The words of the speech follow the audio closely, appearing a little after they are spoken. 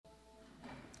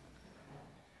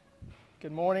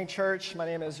Good morning, church. My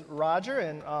name is Roger,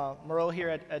 and Muro here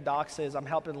at Doxas. I'm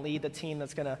helping lead the team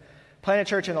that's going to plant a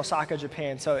church in Osaka,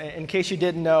 Japan. So in case you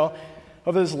didn't know,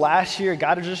 over this last year,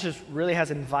 God just really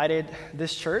has invited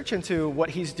this church into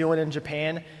what he's doing in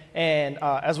Japan. And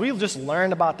as we've just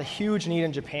learned about the huge need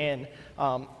in Japan,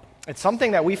 it's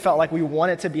something that we felt like we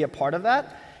wanted to be a part of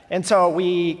that. And so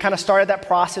we kind of started that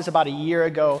process about a year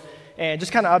ago. And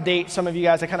just kind of update some of you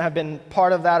guys that kind of have been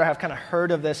part of that or have kind of heard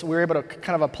of this. We were able to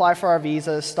kind of apply for our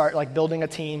visas, start like building a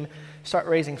team, start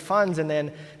raising funds. And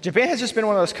then Japan has just been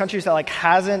one of those countries that like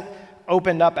hasn't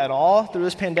opened up at all through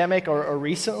this pandemic or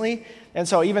recently. And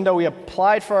so even though we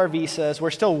applied for our visas,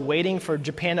 we're still waiting for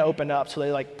Japan to open up. So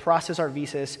they like process our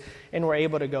visas and we're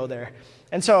able to go there.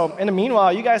 And so in the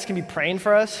meanwhile, you guys can be praying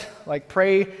for us, like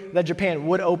pray that Japan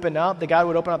would open up, that God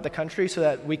would open up the country so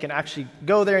that we can actually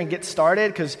go there and get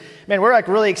started. Because, man, we're like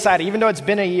really excited. Even though it's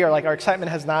been a year, like our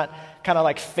excitement has not kind of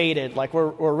like faded. Like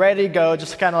we're ready to go,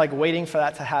 just kind of like waiting for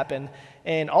that to happen.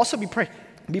 And also be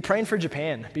praying for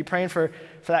Japan. Be praying for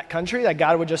that country, that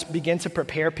God would just begin to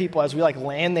prepare people as we like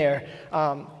land there.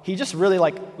 He just really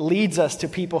like leads us to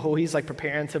people who he's like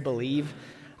preparing to believe.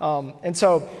 And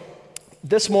so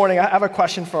this morning, I have a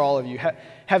question for all of you.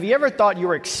 Have you ever thought you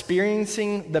were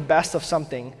experiencing the best of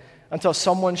something until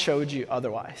someone showed you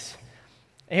otherwise?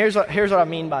 And here's what I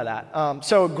mean by that.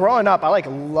 So growing up, I like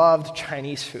loved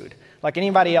Chinese food. Like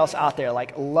anybody else out there,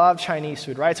 like loved Chinese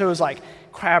food, right? So it was like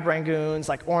crab rangoons,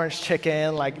 like orange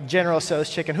chicken, like General Tso's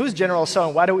chicken. Who's General Tso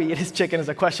and why do we eat his chicken is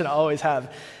a question I always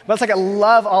have. But it's like I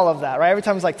love all of that, right? Every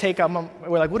time it's like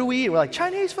we're like, what do we eat? We're like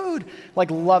Chinese food.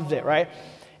 Like loved it, right?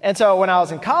 And so when I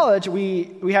was in college,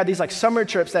 we had these like summer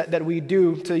trips that we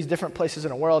do to these different places in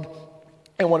the world.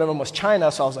 And one of them was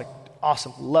China. So I was like,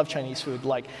 awesome, love Chinese food.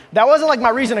 Like that wasn't like my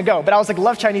reason to go, but I was like,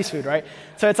 love Chinese food, right?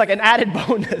 So it's like an added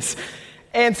bonus.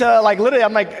 And so like literally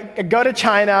I'm like, I go to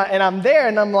China and I'm there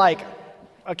and I'm like,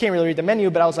 I can't really read the menu,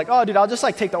 but I was like, oh dude, I'll just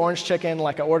like take the orange chicken,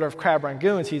 like an order of crab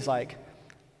rangoons. He's like,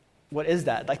 what is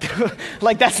that?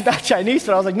 Like that's not Chinese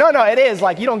food. I was like, no, it is.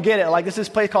 Like you don't get it. Like this is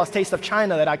a place called Taste of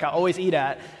China that I can always eat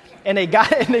at, and they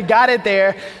got it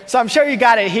there. So I'm sure you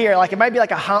got it here. Like it might be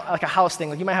like a house thing.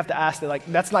 Like you might have to ask it. Like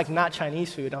that's like not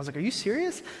Chinese food. And I was like, are you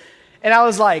serious? And I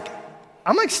was like,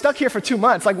 I'm like stuck here for 2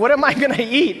 months. Like what am I gonna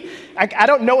eat? I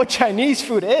don't know what Chinese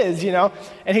food is, you know?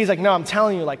 And he's like, no, I'm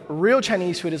telling you, like real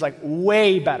Chinese food is like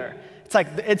way better.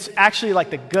 It's actually like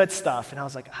the good stuff. And I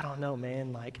was like, I don't know,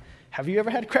 man. Like, have you ever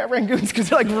had crab rangoons? Because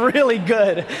they're like really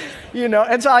good, you know?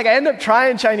 And so like I end up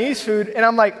trying Chinese food and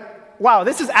I'm like, wow,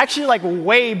 this is actually like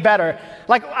way better.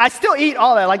 Like I still eat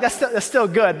all that, like that's still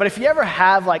good. But if you ever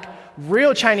have like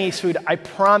real Chinese food, I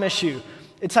promise you,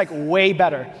 it's like way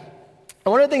better.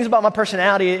 And one of the things about my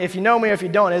personality, if you know me or if you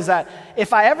don't, is that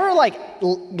if I ever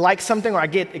like something or I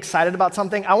get excited about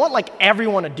something, I want like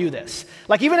everyone to do this.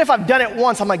 Like even if I've done it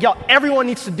once, I'm like, yo, everyone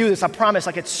needs to do this, I promise.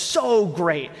 Like it's so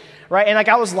great, right? And like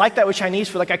I was like that with Chinese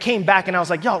food. Like I came back and I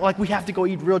was like, yo, like we have to go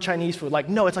eat real Chinese food. Like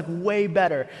no, it's like way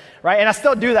better, right? And I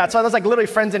still do that. So there's like literally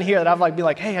friends in here that I've like been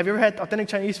like, hey, have you ever had authentic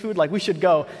Chinese food? Like we should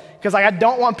go. Because like I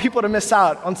don't want people to miss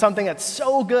out on something that's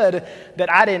so good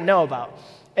that I didn't know about.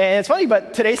 And it's funny,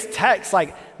 but today's text,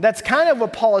 like, that's kind of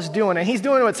what Paul is doing. And he's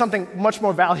doing it with something much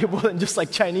more valuable than just, like,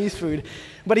 Chinese food.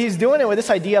 But he's doing it with this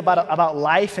idea about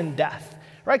life and death,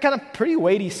 right? Kind of pretty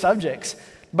weighty subjects.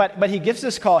 But he gives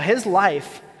this call. His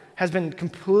life has been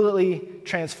completely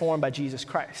transformed by Jesus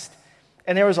Christ.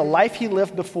 And there was a life he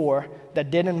lived before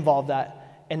that didn't involve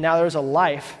that. And now there's a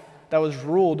life that was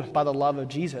ruled by the love of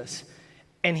Jesus.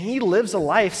 And he lives a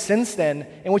life since then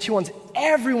in which he wants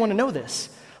everyone to know this.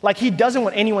 Like he doesn't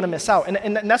want anyone to miss out.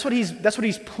 And that's what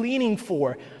he's pleading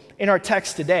for in our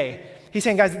text today. He's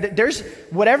saying, guys, there's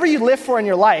whatever you live for in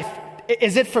your life,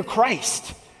 is it for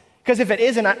Christ? Because if it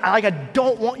isn't, I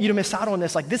don't want you to miss out on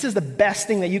this. Like this is the best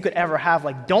thing that you could ever have.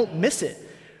 Like don't miss it,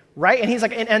 right? And he's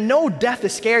like, and I know death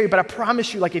is scary, but I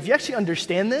promise you, like if you actually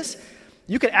understand this,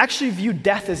 you could actually view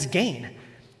death as gain.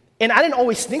 And I didn't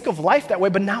always think of life that way,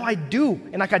 but now I do.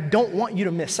 And like I don't want you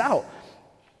to miss out.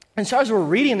 And so as we're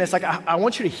reading this, like I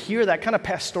want you to hear that kind of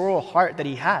pastoral heart that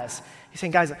he has. He's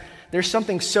saying, guys, there's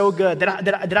something so good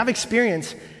that I've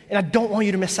experienced, and I don't want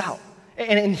you to miss out.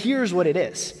 And here's what it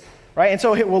is, right? And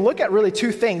so we'll look at really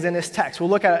two things in this text. We'll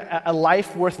look at a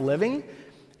life worth living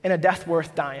and a death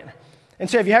worth dying. And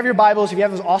so if you have your Bibles, if you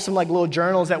have those awesome like little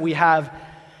journals that we have,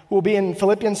 we'll be in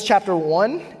Philippians chapter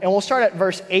 1, and we'll start at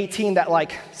verse 18, that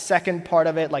like second part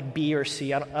of it, like B or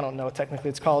C. I don't know what technically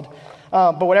it's called.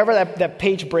 But whatever that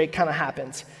page break kind of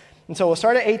happens. And so we'll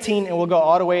start at 18 and we'll go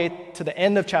all the way to the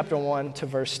end of chapter 1 to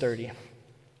verse 30.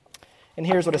 And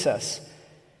here's what it says.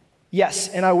 Yes,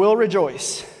 and I will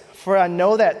rejoice, for I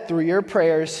know that through your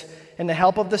prayers and the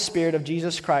help of the Spirit of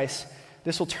Jesus Christ,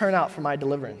 this will turn out for my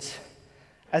deliverance.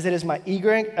 As it is my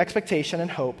eager expectation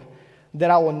and hope that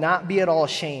I will not be at all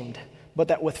ashamed, but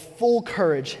that with full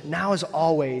courage, now as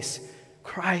always,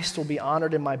 Christ will be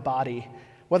honored in my body,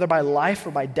 whether by life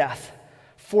or by death.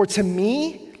 For to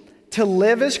me, to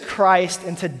live is Christ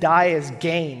and to die is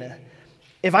gain.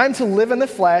 If I'm to live in the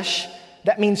flesh,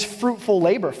 that means fruitful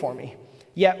labor for me.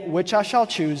 Yet which I shall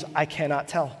choose, I cannot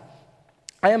tell.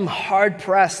 I am hard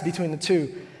pressed between the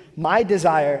two. My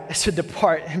desire is to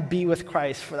depart and be with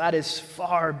Christ, for that is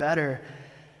far better.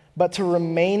 But to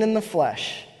remain in the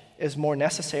flesh is more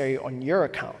necessary on your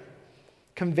account.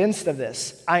 Convinced of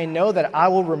this, I know that I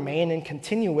will remain and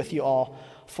continue with you all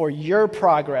for your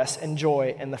progress and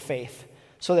joy in the faith,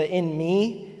 so that in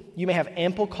me you may have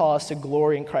ample cause to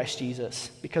glory in Christ Jesus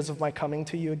because of my coming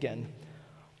to you again.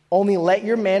 Only let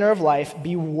your manner of life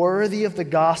be worthy of the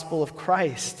gospel of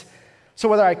Christ. So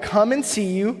whether I come and see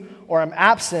you or I'm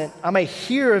absent, I may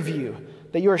hear of you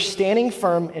that you are standing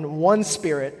firm in one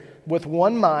spirit, with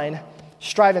one mind,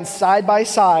 striving side by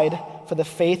side for the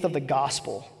faith of the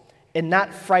gospel, and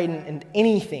not frightened in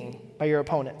anything by your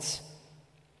opponents.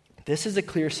 This is a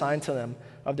clear sign to them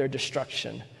of their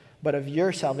destruction, but of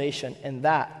your salvation, and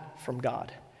that from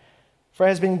God. For it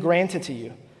has been granted to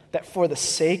you that for the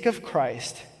sake of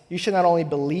Christ, you should not only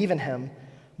believe in him,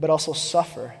 but also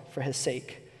suffer for his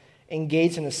sake,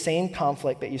 engaged in the same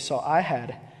conflict that you saw I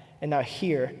had, and now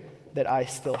hear that I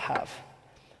still have.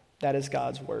 That is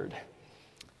God's word.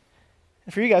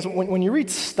 And for you guys, when you read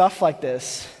stuff like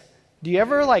this, do you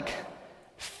ever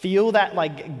feel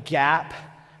that gap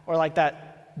or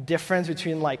that difference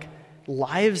between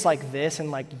lives like this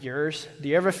and yours? Do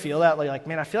you ever feel that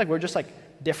man, I feel like we're just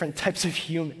different types of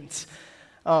humans?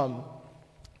 And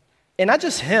not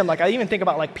just him, I even think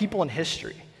about people in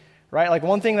history, right?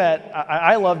 One thing that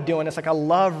I love doing is I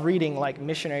love reading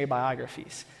missionary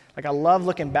biographies. I love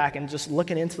looking back and just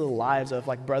looking into the lives of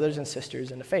brothers and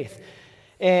sisters in the faith.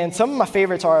 And some of my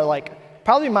favorites are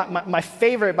probably my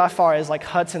favorite by far is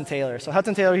Hudson Taylor. So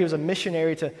Hudson Taylor, he was a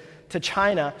missionary to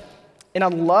China. And I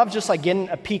love just getting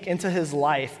a peek into his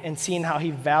life and seeing how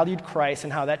he valued Christ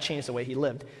and how that changed the way he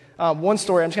lived. One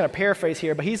story, I'm just going to paraphrase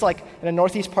here, but he's in the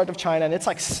northeast part of China and it's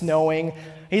snowing.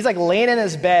 He's laying in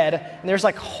his bed and there's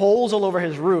holes all over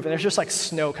his roof and there's just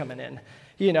snow coming in,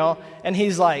 And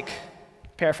he's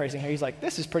paraphrasing here, he's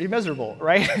this is pretty miserable,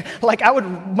 right? I would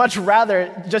much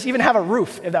rather just even have a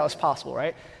roof if that was possible,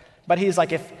 right? But he's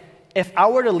if I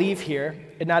were to leave here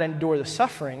and not endure the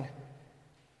suffering,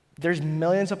 there's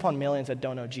millions upon millions that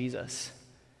don't know Jesus.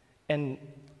 And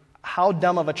how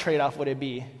dumb of a trade-off would it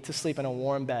be to sleep in a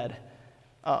warm bed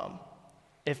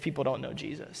if people don't know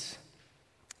Jesus?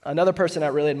 Another person I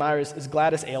really admire is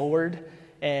Gladys Aylward.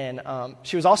 And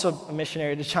she was also a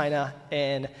missionary to China.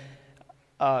 And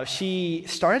she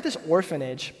started this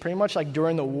orphanage pretty much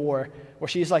during the war, where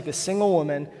she's this single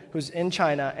woman who's in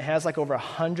China and has over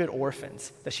 100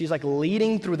 orphans that she's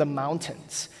leading through the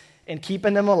mountains and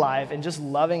keeping them alive and just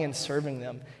loving and serving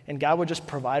them. And God would just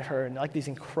provide her in these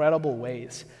incredible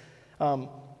ways.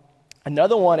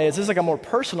 Another one is, this is a more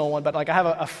personal one, but I have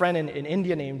a friend in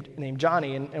India named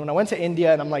Johnny. And when I went to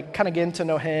India and I'm kind of getting to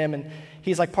know him, and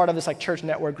he's part of this church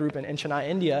network group in Chennai,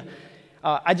 India,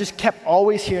 I just kept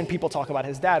always hearing people talk about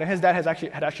his dad. And his dad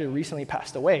had actually recently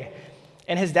passed away.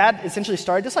 And his dad essentially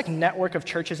started this network of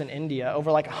churches in India.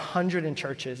 Over 100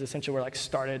 churches essentially were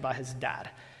started by his dad.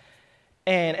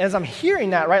 And as I'm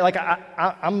hearing that, right,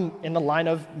 I'm in the line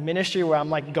of ministry where I'm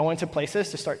going to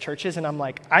places to start churches, and I'm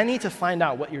I need to find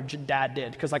out what your dad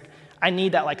did, because I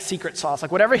need that secret sauce.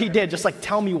 Whatever he did, just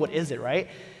tell me what is it, right?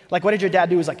 What did your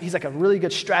dad do? He's a really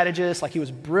good strategist. He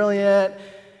was brilliant.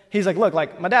 He's look,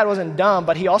 my dad wasn't dumb,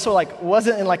 but he also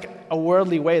wasn't in a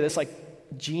worldly way this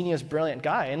genius, brilliant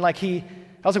guy. And I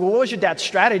was well, what was your dad's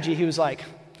strategy? He was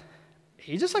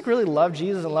he just really loved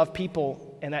Jesus and loved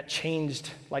people, and that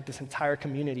changed this entire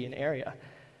community and area.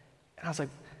 And I was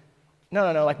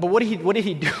no, but what did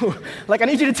he do? I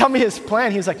need you to tell me his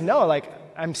plan. He was no,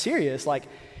 I'm serious.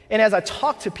 And as I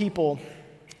talked to people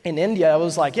in India, I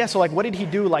was yeah, so what did he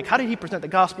do? How did he present the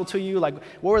gospel to you? What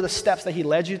were the steps that he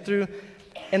led you through?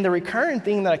 And the recurring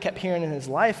thing that I kept hearing in his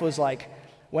life was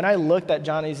when I looked at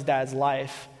Johnny's dad's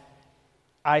life,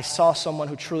 I saw someone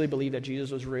who truly believed that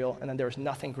Jesus was real, and that there was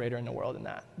nothing greater in the world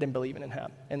than believing in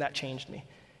him, and that changed me.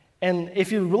 And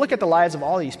if you look at the lives of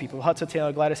all these people, Hudson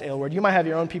Taylor, Gladys Aylward, you might have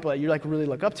your own people that you really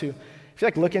look up to. If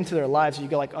you look into their lives, you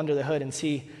go under the hood and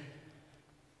see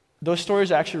those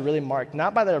stories are actually really marked,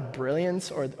 not by their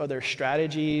brilliance or their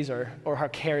strategies or how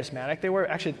charismatic they were.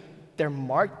 Actually, they're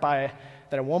marked by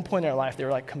that at one point in their life, they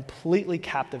were like completely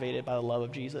captivated by the love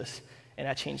of Jesus, and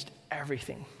that changed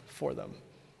everything for them.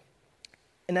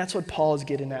 And that's what Paul is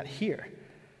getting at here,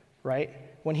 right?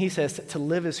 When he says to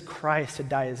live is Christ, to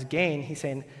die is gain, he's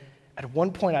saying, at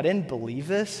one point I didn't believe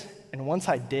this, and once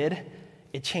I did,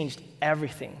 it changed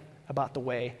everything about the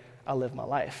way I live my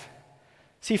life.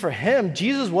 See, for him,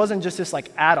 Jesus wasn't just this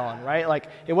like add-on, right? Like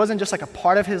it wasn't just like a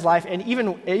part of his life, and it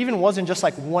even wasn't just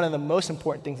like one of the most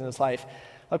important things in his life.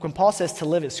 Like when Paul says to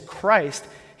live is Christ,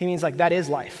 he means like that is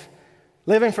life.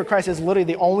 Living for Christ is literally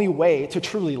the only way to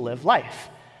truly live life.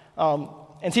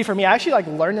 And see, for me, I actually like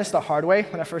learned this the hard way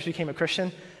when I first became a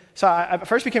Christian. So I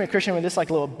first became a Christian with this like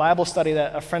little Bible study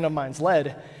that a friend of mine's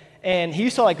led, and he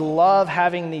used to like love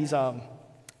having these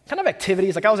kind of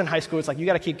activities. Like I was in high school, it's like you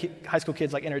got to keep high school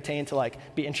kids like entertained to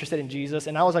like be interested in Jesus.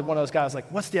 And I was like one of those guys, like,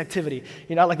 what's the activity?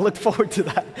 You know, I like looked forward to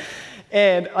that.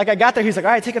 And like I got there, he's like,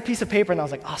 all right, take a piece of paper. And I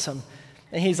was like, awesome.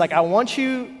 And he's like, I want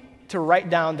you to write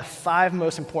down the 5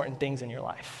 most important things in your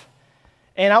life.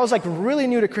 And I was like really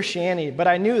new to Christianity, but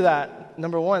I knew that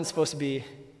number 1 is supposed to be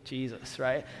Jesus,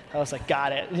 right? I was like,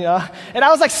 got it, you know? And I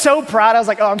was like so proud. I was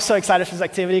like, oh, I'm so excited for this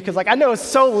activity because like I know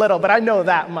so little, but I know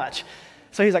that much.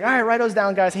 So he's like, all right, write those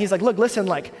down, guys. And he's like, look, listen,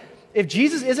 like if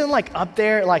Jesus isn't like up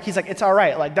there, like he's like, it's all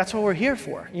right. Like that's what we're here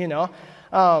for, you know?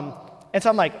 And so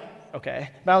I'm like, okay.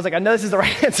 But I was like, I know this is the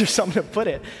right answer, so I'm going to put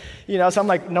it. You know, so I'm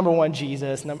like, number 1,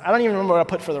 Jesus. And I don't even remember what I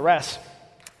put for the rest.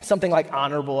 Something like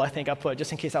honorable, I think I put,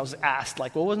 just in case I was asked,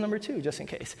 like, what was number 2, just in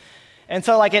case. And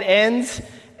so, like, it ends,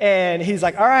 and he's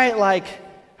like, all right, like,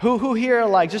 who here,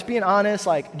 like, just being honest,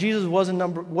 like, Jesus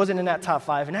wasn't in that top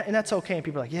 5, and that's okay. And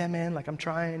people are like, yeah, man, like, I'm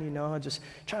trying, you know, just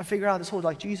trying to figure out this whole,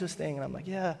 like, Jesus thing. And I'm like,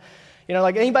 yeah. You know,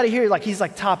 like, anybody here, like, he's,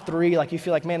 like, top 3, like, you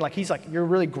feel like, man, like, he's, like, you're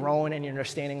really growing in your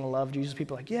understanding and love of Jesus.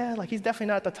 People are like, yeah, like, he's definitely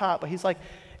not at the top, but he's like,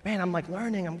 man, I'm, like,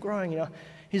 learning, I'm growing, you know.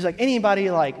 He's like,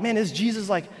 anybody like, man, is Jesus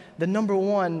like the number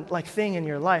 1 like thing in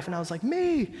your life? And I was like,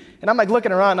 me. And I'm like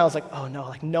looking around and I was like, oh no,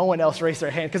 like no one else raised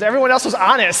their hand because everyone else was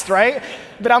honest, right?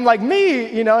 But I'm like,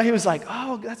 me, you know, he was like,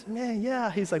 oh, that's, man,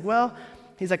 yeah. He's like, well,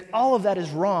 he's like, all of that is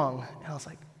wrong. And I was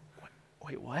like,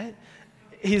 wait, what?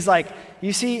 He's like,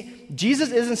 you see,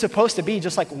 Jesus isn't supposed to be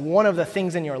just like one of the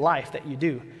things in your life that you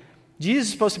do. Jesus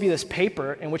is supposed to be this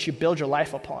paper in which you build your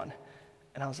life upon.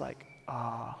 And I was like,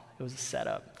 oh, it was a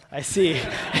setup. I see.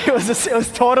 It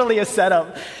was totally a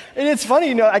setup. And it's funny,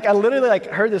 you know, like I literally like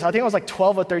heard this. I think I was like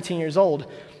 12 or 13 years old.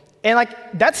 And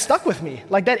like that stuck with me.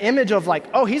 Like that image of like,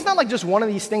 oh, he's not like just one of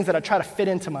these things that I try to fit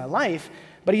into my life,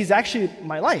 but he's actually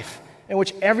my life in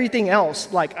which everything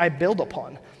else like I build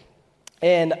upon.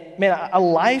 And man, a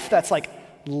life that's like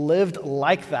lived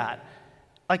like that,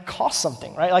 like costs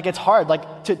something, right? Like it's hard.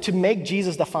 Like to make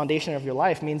Jesus the foundation of your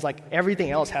life means like everything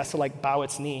else has to like bow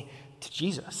its knee to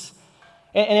Jesus.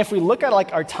 And if we look at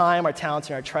like our time, our talents,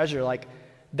 and our treasure, like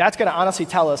that's going to honestly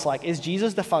tell us like, is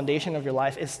Jesus the foundation of your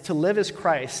life? Is to live as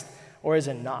Christ or is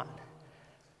it not?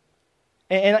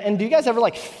 And do you guys ever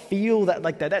like feel that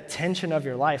like that tension of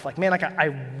your life? Like, man, like I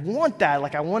want that,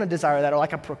 like I want to desire that, or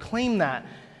like I proclaim that.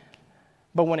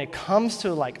 But when it comes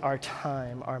to like our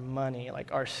time, our money,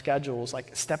 like our schedules,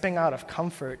 like stepping out of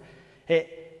comfort,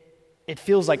 it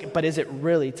feels like, but is it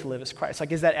really to live as Christ?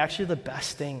 Like, is that actually the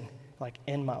best thing like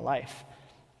in my life?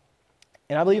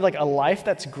 And I believe like a life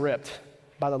that's gripped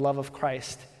by the love of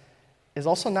Christ is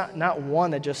also not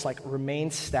one that just like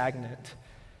remains stagnant,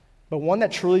 but one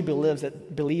that truly believes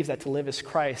that to live as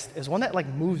Christ is one that like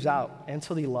moves out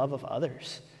into the love of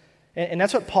others. And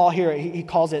that's what Paul here, he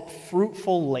calls it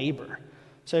fruitful labor.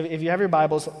 So if you have your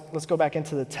Bibles, let's go back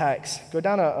into the text. Go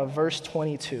down to verse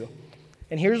 22.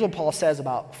 And here's what Paul says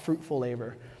about fruitful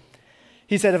labor.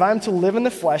 He said, if I'm to live in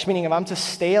the flesh, meaning if I'm to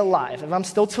stay alive, if I'm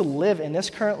still to live in this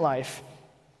current life,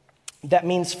 that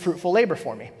means fruitful labor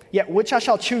for me. Yet which I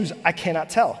shall choose, I cannot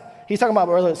tell. He's talking about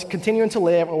whether it's continuing to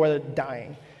live or whether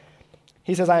dying.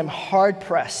 He says, I am hard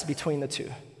pressed between the two.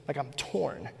 Like I'm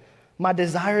torn. My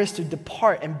desire is to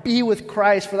depart and be with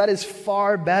Christ, for that is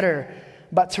far better.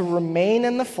 But to remain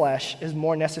in the flesh is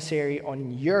more necessary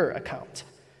on your account.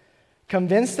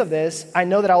 Convinced of this, I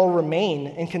know that I will remain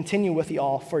and continue with you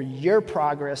all for your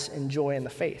progress and joy in the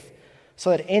faith,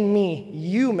 so that in me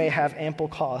you may have ample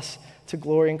cause to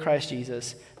glory in Christ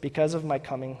Jesus because of my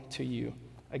coming to you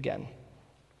again.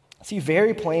 See,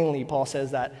 very plainly, Paul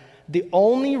says that the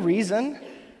only reason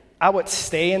I would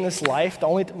stay in this life, the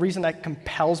only reason that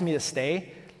compels me to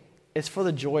stay is for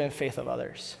the joy and faith of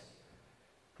others.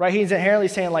 Right? He's inherently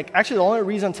saying, like, actually the only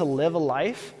reason to live a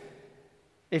life,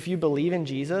 if you believe in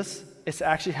Jesus, is to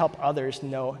actually help others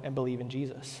know and believe in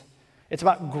Jesus. It's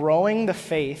about growing the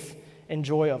faith and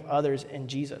joy of others in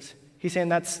Jesus. He's saying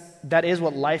that is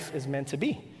what life is meant to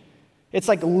be. It's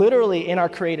like literally in our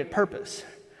created purpose,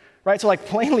 right? So like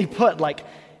plainly put, like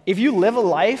if you live a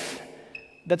life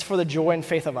that's for the joy and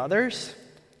faith of others,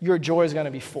 your joy is going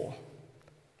to be full.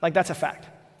 Like that's a fact.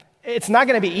 It's not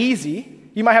going to be easy.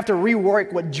 You might have to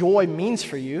rework what joy means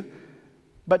for you,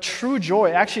 but true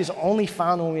joy actually is only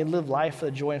found when we live life for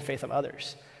the joy and faith of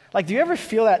others. Like, do you ever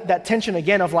feel that tension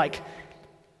again of like,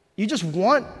 you just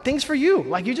want things for you.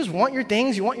 Like you just want your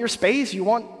things, you want your space, you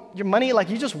want your money, like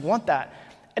you just want that.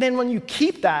 And then when you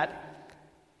keep that,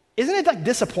 isn't it like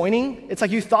disappointing? It's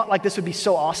like you thought like this would be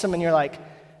so awesome and you're like,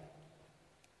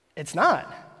 it's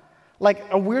not. Like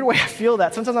a weird way I feel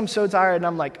that. Sometimes I'm so tired and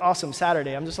I'm like, awesome,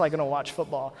 Saturday. I'm just like gonna watch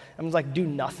football. I'm just like do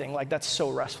nothing. Like that's so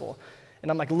restful.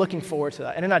 And I'm like looking forward to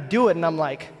that. And then I do it and I'm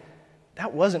like,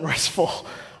 that wasn't restful.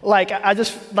 Like I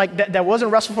just, like that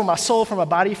wasn't restful for my soul, for my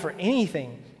body, for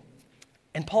anything.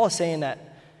 And Paul is saying that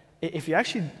if you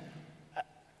actually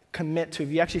commit to, if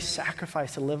you actually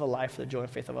sacrifice to live a life for the joy and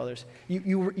faith of others,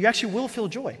 you actually will feel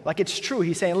joy. Like it's true.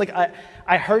 He's saying, look,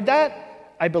 I heard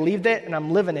that, I believed it, and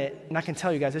I'm living it, and I can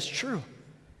tell you guys it's true.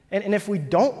 And if we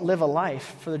don't live a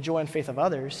life for the joy and faith of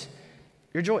others,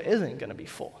 your joy isn't going to be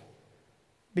full.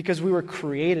 Because we were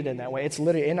created in that way. It's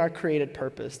literally in our created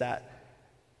purpose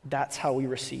that's how we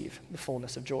receive the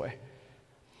fullness of joy.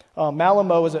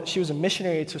 Malamo, she was a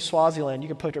missionary to Swaziland. You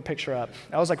can put her picture up.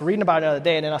 I was like reading about it the other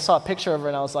day, and then I saw a picture of her,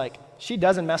 and I was like, she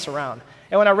doesn't mess around.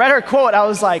 And when I read her quote, I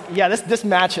was like, yeah, this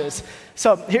matches.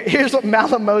 So here's what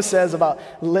Malamo says about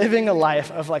living a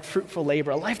life of like fruitful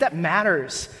labor, a life that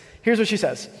matters. Here's what she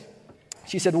says.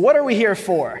 She said, what are we here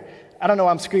for? I don't know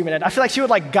why I'm screaming it. I feel like she would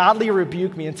like godly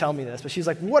rebuke me and tell me this, but she's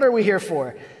like, what are we here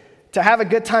for? To have a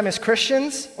good time as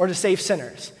Christians or to save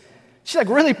sinners? She's like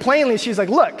really plainly, she's like,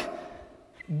 look,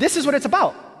 this is what it's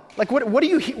about. Like, what do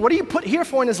you put here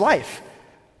for in this life?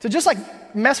 To just like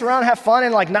mess around, have fun,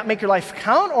 and like not make your life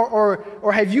count?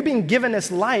 Or have you been given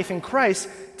this life in Christ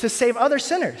to save other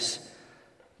sinners?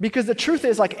 Because the truth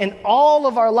is, like in all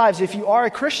of our lives, if you are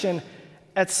a Christian,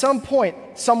 at some point,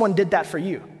 someone did that for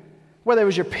you. Whether it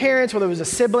was your parents, whether it was a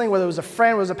sibling, whether it was a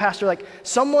friend, whether it was a pastor, like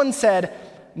someone said,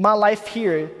 my life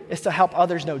here is to help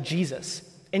others know Jesus.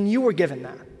 And you were given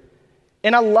that.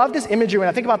 And I love this imagery when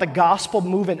I think about the gospel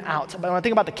moving out. But when I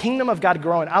think about the kingdom of God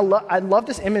growing, I love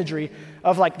this imagery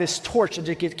of like this torch that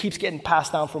just keeps getting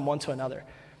passed down from one to another.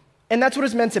 And that's what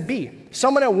it's meant to be.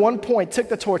 Someone at one point took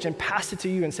the torch and passed it to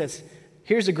you and says,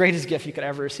 here's the greatest gift you could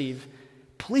ever receive.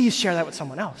 Please share that with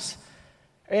someone else.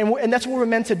 And that's what we're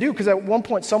meant to do, because at one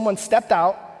point someone stepped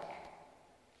out,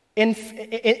 and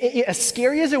as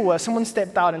scary as it was, someone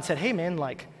stepped out and said, hey man,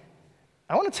 like,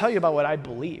 I want to tell you about what I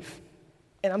believe.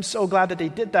 And I'm so glad that they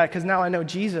did that, because now I know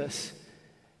Jesus.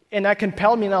 And that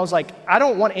compelled me, and I was like, I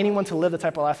don't want anyone to live the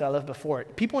type of life that I lived before.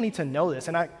 People need to know this.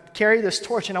 And I carry this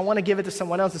torch, and I want to give it to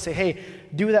someone else and say, hey,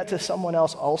 do that to someone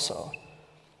else also.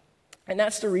 And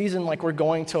that's the reason, like, we're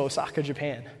going to Osaka,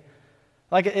 Japan.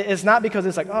 Like, it's not because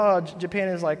it's like, oh, Japan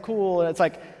is, like, cool, and it's,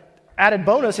 like, added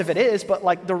bonus if it is, but,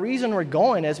 like, the reason we're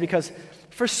going is because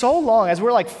for so long, as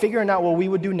we're, like, figuring out what we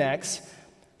would do next,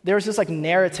 there was this, like,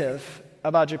 narrative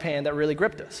about Japan that really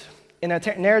gripped us. And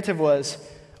that narrative was,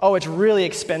 oh, it's really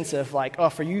expensive. Like, oh,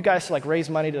 for you guys to, like, raise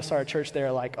money to start a church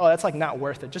there, like, oh, that's, like, not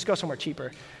worth it. Just go somewhere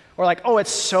cheaper. Or, like, oh,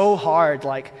 it's so hard.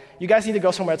 Like, you guys need to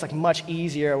go somewhere that's, like, much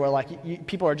easier, where, like,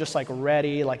 people are just, like,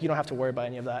 ready. Like, you don't have to worry about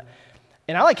any of that.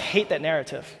 And I, like, hate that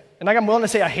narrative. And, like, I'm willing to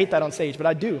say I hate that on stage, but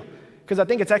I do. Because I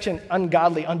think it's actually an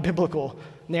ungodly, unbiblical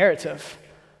narrative.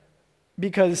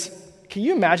 Because can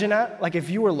you imagine that? Like, if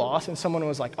you were lost and someone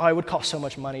was like, oh, it would cost so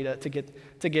much money to get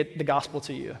the gospel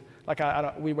to you. Like,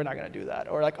 we were not going to do that.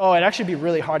 Or like, oh, it'd actually be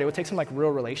really hard. It would take some, like, real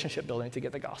relationship building to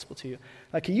get the gospel to you.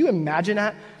 Like, can you imagine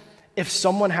that if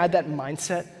someone had that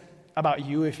mindset about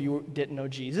you if you didn't know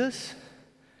Jesus?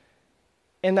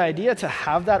 And the idea to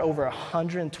have that over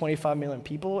 125 million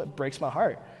people, it breaks my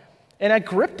heart. And that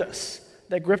gripped us.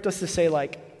 That gripped us to say,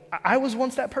 like, I was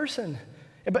once that person.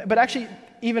 But actually,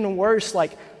 even worse,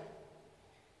 like,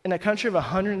 in a country of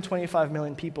 125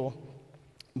 million people,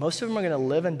 most of them are going to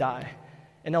live and die,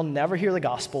 and they'll never hear the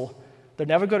gospel. They'll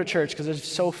never go to church because there's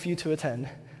so few to attend.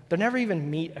 They'll never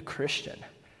even meet a Christian.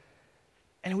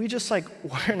 And we just, like,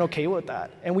 weren't okay with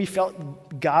that. And we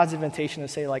felt God's invitation to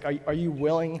say, like, are you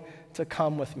willing to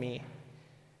come with me?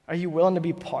 Are you willing to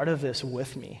be part of this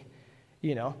with me?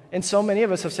 You know? And so many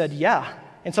of us have said, yeah.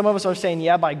 And some of us are saying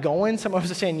yeah by going. Some of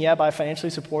us are saying yeah by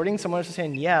financially supporting. Some of us are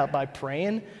saying yeah by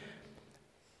praying.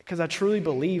 Because I truly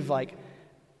believe, like,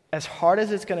 as hard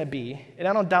as it's going to be, and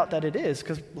I don't doubt that it is,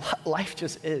 because life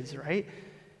just is, right?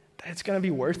 That it's going to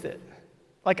be worth it.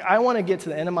 Like, I want to get to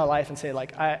the end of my life and say,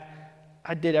 like, I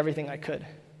did everything I could.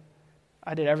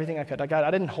 I did everything I could. Like,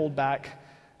 I didn't hold back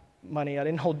money. I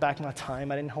didn't hold back my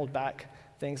time. I didn't hold back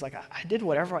things. Like, I did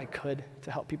whatever I could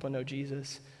to help people know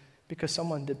Jesus because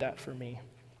someone did that for me.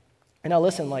 And now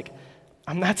listen, like,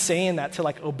 I'm not saying that to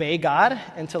like obey God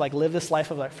and to like live this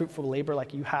life of like fruitful labor,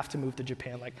 like you have to move to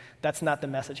Japan. Like, that's not the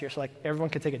message here. So like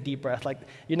everyone can take a deep breath. Like,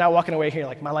 you're not walking away here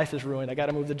like my life is ruined. I got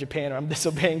to move to Japan or I'm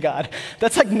disobeying God.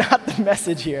 That's like not the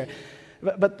message here.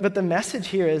 But the message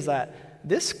here is that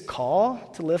this call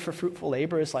to live for fruitful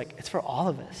labor is like, it's for all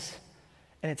of us.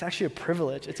 And it's actually a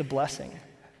privilege. It's a blessing.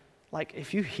 Like,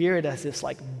 if you hear it as this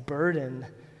like burden,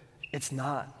 it's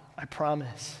not. I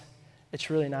promise. It's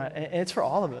really not. And it's for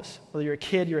all of us. Whether you're a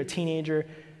kid, you're a teenager,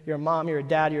 you're a mom, you're a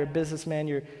dad, you're a businessman,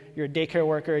 you're a daycare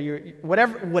worker, you're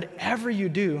whatever you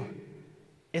do,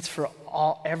 it's for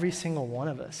every single one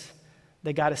of us.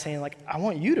 That God is saying, like, I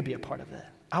want you to be a part of it.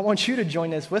 I want you to join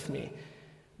this with me.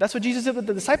 That's what Jesus did with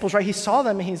the disciples, right? He saw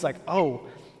them and he's like, oh,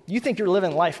 you think you're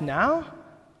living life now?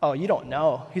 Oh, you don't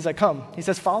know. He's like, come. He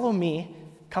says, follow me,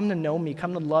 come to know me,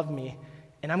 come to love me,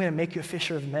 and I'm going to make you a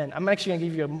fisher of men. I'm actually going to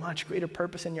give you a much greater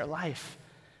purpose in your life.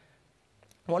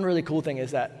 One really cool thing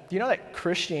is that, do you know that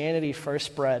Christianity first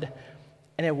spread,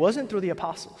 and it wasn't through the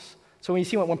apostles? So when you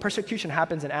see when persecution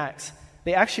happens in Acts,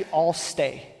 they actually all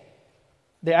stay.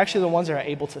 They're actually the ones that are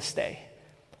able to stay.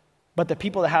 But the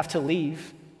people that have to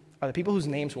leave are the people whose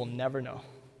names we'll never know.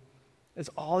 It's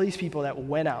all these people that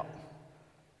went out,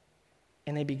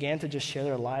 and they began to just share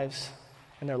their lives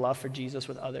and their love for Jesus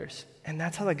with others. And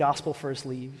that's how the gospel first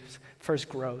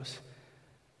grows.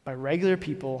 By regular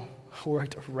people who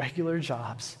worked regular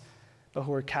jobs, but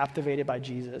who were captivated by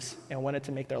Jesus and wanted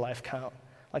to make their life count.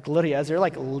 Like literally, as they're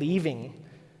like leaving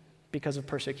because of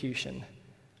persecution,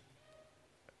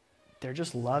 they're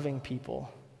just loving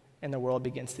people, and the world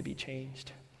begins to be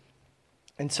changed.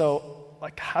 And so,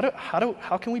 like,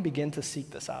 how can we begin to seek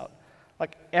this out?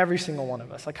 Like, every single one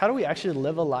of us. Like, how do we actually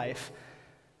live a life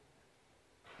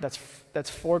that's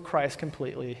for Christ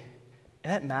completely,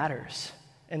 and that matters,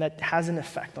 and that has an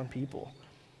effect on people?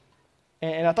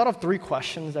 And I thought of 3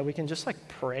 questions that we can just like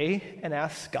pray and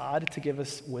ask God to give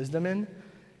us wisdom in.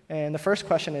 And the first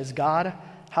question is, God,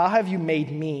 how have you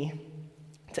made me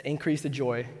to increase the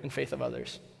joy and faith of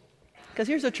others? Because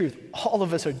here's the truth, all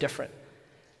of us are different.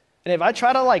 And if I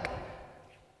try to like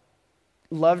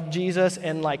love Jesus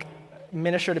and like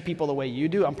minister to people the way you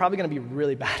do, I'm probably going to be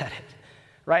really bad at it,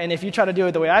 right? And if you try to do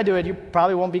it the way I do it, you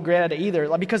probably won't be great at it either,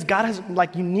 like, because God has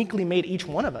like uniquely made each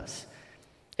one of us.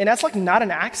 And that's like not an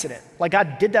accident. Like,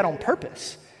 God did that on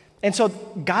purpose. And so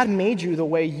God made you the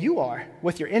way you are,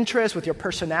 with your interests, with your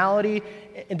personality,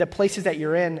 and the places that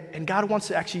you're in. And God wants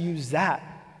to actually use that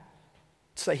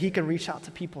so that he can reach out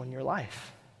to people in your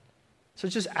life. So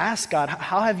just ask God,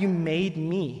 how have you made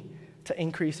me to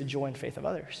increase the joy and faith of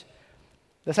others?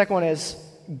 The second one is,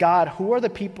 God, who are the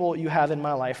people you have in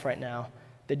my life right now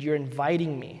that you're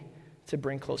inviting me to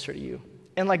bring closer to you?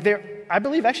 And like I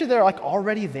believe actually they're like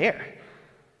already there.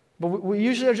 But we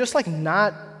usually are just like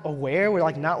not aware. We're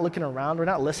like not looking around. We're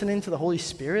not listening to the Holy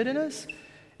Spirit in us.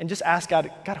 And just ask God,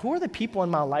 who are the people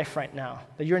in my life right now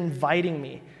that you're inviting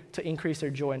me to increase their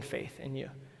joy and faith in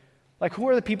you? Like, who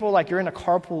are the people like you're in a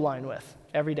carpool line with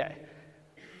every day?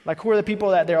 Like, who are the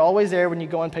people that they're always there when you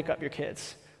go and pick up your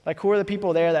kids? Like, who are the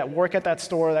people there that work at that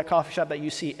store, that coffee shop that you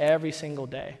see every single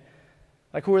day?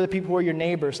 Like, who are the people who are your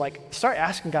neighbors? Like, start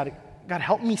asking God,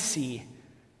 help me see.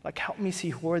 Like, help me see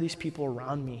who are these people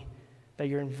around me that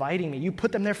you're inviting me. You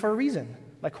put them there for a reason.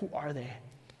 Like, who are they?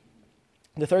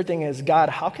 The third thing is, God,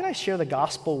 how can I share the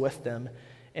gospel with them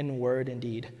in word and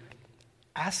deed?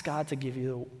 Ask God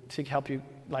to help you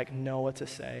like know what to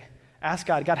say. Ask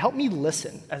God, help me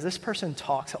listen. As this person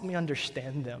talks, help me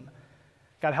understand them.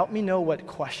 God, help me know what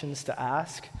questions to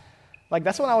ask. Like,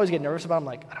 that's what I always get nervous about. I'm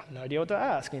like, I have no idea what to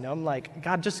ask. I'm like,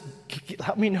 God, just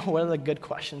help me know what are the good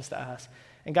questions to ask.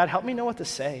 And God, help me know what to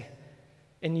say.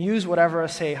 And use whatever I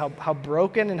say, how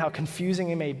broken and how confusing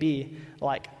it may be,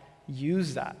 like,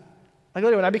 use that. Like,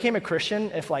 literally, when I became a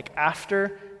Christian, if like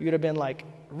after you would have been like,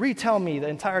 retell me the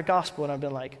entire gospel, and I've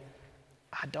been like,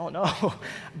 I don't know.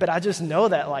 But I just know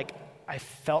that like I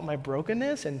felt my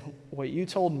brokenness, and what you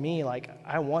told me, like,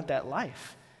 I want that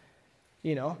life.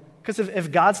 Because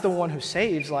if God's the one who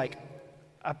saves, like,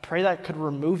 I pray that could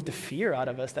remove the fear out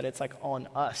of us that it's like on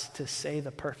us to say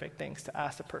the perfect things, to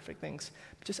ask the perfect things.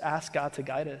 Just ask God to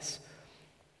guide us.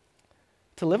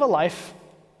 To live a life,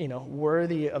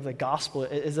 worthy of the gospel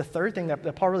is the third thing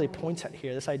that Paul really points at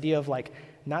here. This idea of like,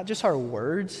 not just our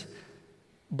words,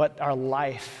 but our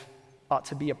life ought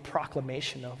to be a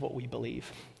proclamation of what we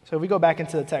believe. So if we go back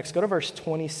into the text, go to verse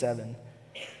 27.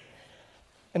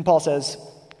 And Paul says,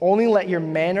 only let your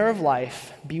manner of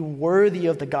life be worthy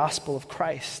of the gospel of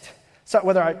Christ, So that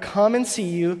whether I come and see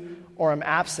you or am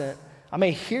absent, I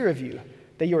may hear of you,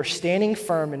 that you are standing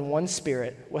firm in one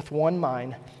spirit, with one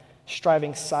mind,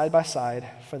 striving side by side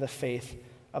for the faith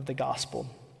of the gospel.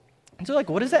 And so,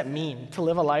 what does that mean to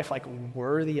live a life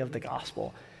worthy of the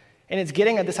gospel? And it's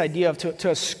getting at this idea of to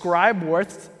ascribe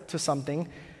worth to something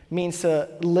means to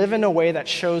live in a way that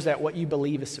shows that what you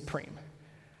believe is supreme,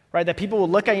 right? That people will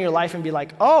look at your life and be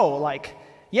like, oh,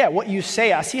 yeah, what you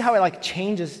say, I see how it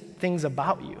changes things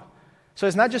about you. So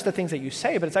it's not just the things that you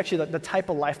say, but it's actually the type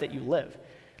of life that you live.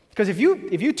 Because if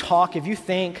you talk, if you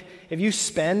think, if you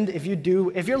spend, if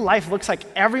your life looks like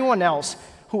everyone else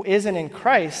who isn't in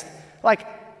Christ,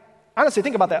 honestly,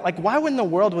 think about that. Why in the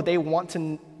world would they want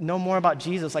to know more about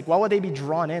Jesus? Why would they be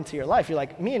drawn into your life? You're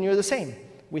like, me and you're the same.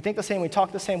 We think the same, we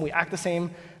talk the same, we act the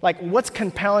same. What's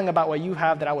compelling about what you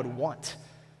have that I would want?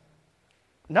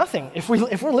 Nothing. If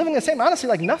we're living the same,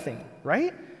 honestly, nothing,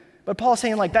 right? But Paul's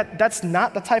saying, that's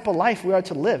not the type of life we are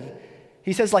to live.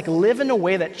 He says, live in a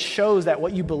way that shows that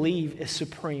what you believe is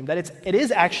supreme, that it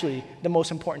is actually the most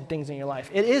important things in your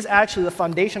life. It is actually the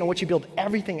foundation on which you build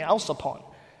everything else upon.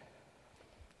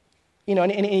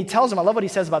 And he tells them, I love what he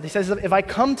says about this. He says, if I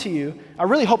come to you, I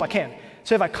really hope I can.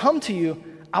 So if I come to you,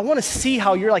 I want to see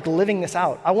how you're living this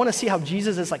out. I want to see how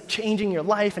Jesus is changing your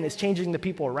life and is changing the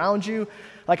people around you.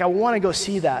 I want to go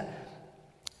see that.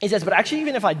 He says, but actually,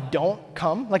 even if I don't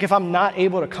come, if I'm not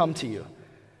able to come to you,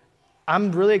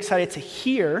 I'm really excited to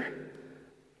hear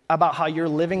about how you're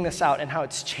living this out and how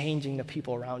it's changing the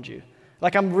people around you.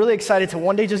 I'm really excited to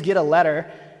one day just get a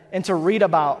letter and to read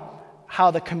about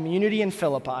how the community in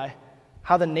Philippi,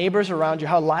 how the neighbors around you,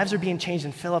 how lives are being changed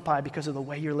in Philippi because of the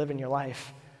way you're living your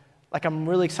life. I'm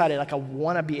really excited. I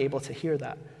want to be able to hear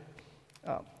that.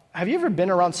 Have you ever been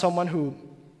around someone who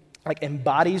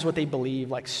embodies what they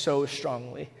believe so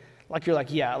strongly? You're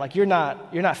yeah, you're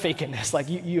not faking this.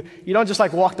 You don't just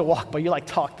walk the walk, but you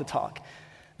talk the talk.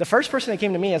 The first person that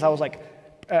came to me as I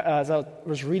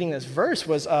was reading this verse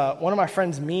was one of my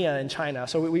friends, Mia, in China.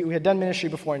 So we had done ministry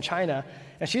before in China,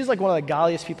 and she's one of the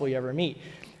godliest people you ever meet.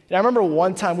 And I remember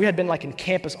one time we had been in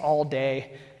campus all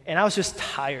day, and I was just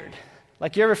tired.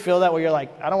 You ever feel that where you're I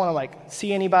don't want to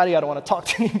see anybody, I don't want to talk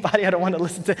to anybody, I don't want to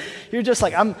listen to, you're just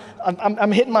I'm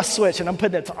hitting my switch and I'm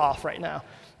putting it to off right now,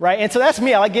 right? And so that's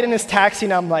me. I get in this taxi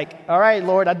and I'm all right,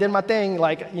 Lord, I did my thing,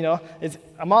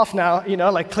 I'm off now,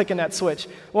 clicking that switch.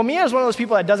 Well, Mia is one of those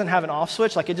people that doesn't have an off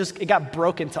switch, it got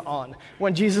broken to on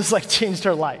when Jesus changed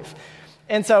her life.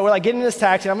 And so we're getting in this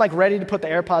taxi, and I'm ready to put the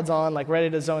AirPods on, ready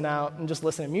to zone out and just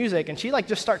listen to music. And she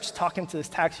just starts talking to this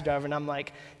taxi driver, and I'm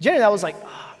Jenny, that was oh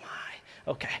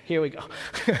my, okay, here we go.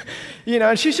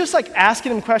 And she's just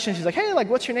asking him questions. She's hey,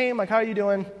 what's your name? How are you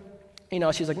doing?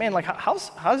 She's man,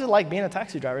 how's it being a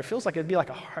taxi driver? It feels it'd be a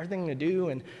hard thing to do.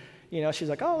 And, she's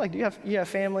oh, do you have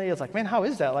family? It's man, how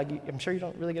is that? I'm sure you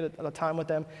don't really get a time with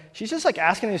them. She's just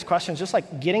asking these questions, just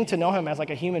getting to know him as a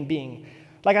human being.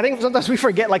 I think sometimes we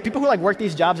forget, people who work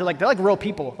these jobs are they're real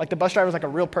people. The bus driver is a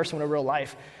real person with a real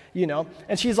life,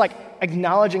 And she's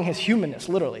acknowledging his humanness,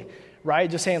 literally, right?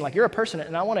 Just saying you're a person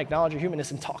and I want to acknowledge your humanness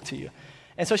and talk to you.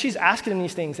 And so she's asking him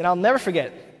these things, and I'll never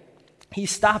forget. He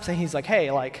stops and he's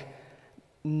hey,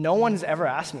 no one's ever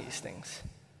asked me these things.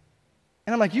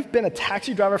 And I'm you've been a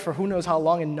taxi driver for who knows how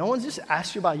long, and no one's just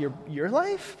asked you about your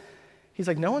life? He's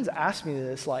no one's asked me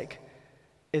this.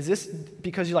 Is this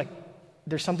because you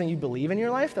there's something you believe in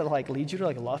your life that leads you to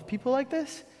love people like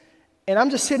this? And I'm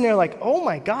just sitting there oh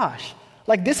my gosh,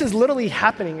 this is literally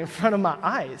happening in front of my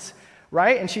eyes,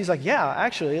 right? And she's yeah,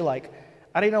 actually,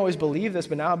 I didn't always believe this,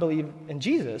 but now I believe in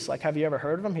Jesus. Have you ever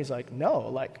heard of him? He's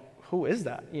no, who is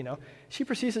that? She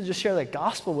proceeds to just share the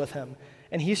gospel with him,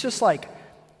 and he's just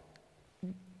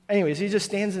anyways, he just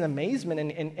stands in amazement,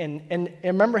 and I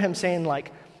remember him saying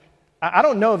I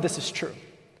don't know if this is true,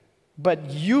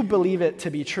 but you believe it to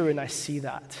be true, and I see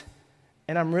that.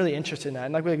 And I'm really interested in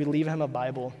that. And we leave him a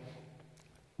Bible.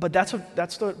 But that's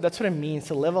what it means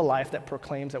to live a life that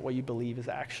proclaims that what you believe is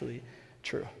actually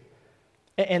true.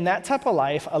 And that type of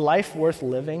life, a life worth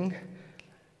living,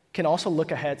 can also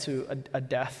look ahead to a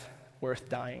death worth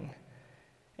dying.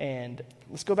 And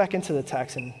let's go back into the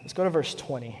text, and let's go to verse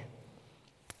 20.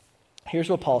 Here's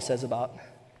what Paul says about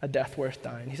a death worth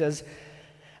dying. He says,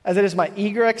 as it is my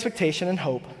eager expectation and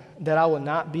hope that I will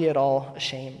not be at all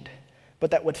ashamed,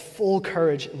 but that with full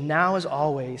courage, now as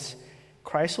always,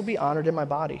 Christ will be honored in my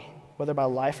body, whether by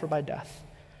life or by death.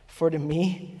 For to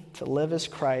me, to live is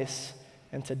Christ,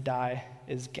 and to die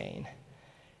is gain.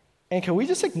 And can we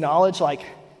just acknowledge,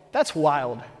 that's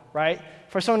wild, right?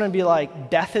 For someone to be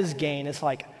death is gain, it's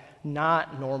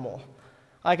not normal.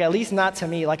 Like, at least not to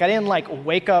me. Like, I didn't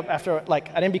wake up after, I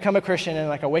didn't become a Christian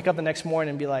and I wake up the next morning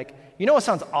and be like, you know what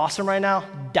sounds awesome right now?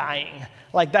 Dying.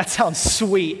 Like, that sounds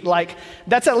sweet. Like,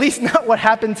 that's at least not what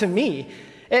happened to me.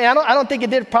 And I don't think it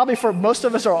did probably for most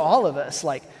of us or all of us.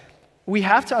 Like, we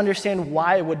have to understand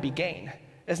why it would be gain.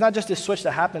 It's not just this switch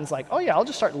that happens like, oh yeah, I'll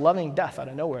just start loving death out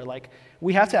of nowhere. Like,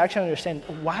 we have to actually understand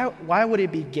why would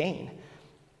it be gain?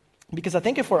 Because I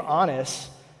think if we're honest,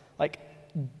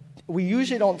 we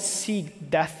usually don't see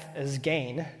death as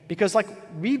gain because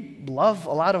we love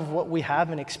a lot of what we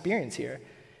have and experience here.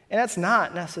 And that's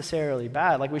not necessarily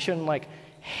bad. Like, we shouldn't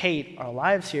hate our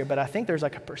lives here, but I think there's a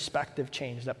perspective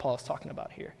change that Paul is talking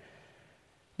about here.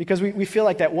 Because we feel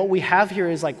like that what we have here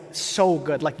is so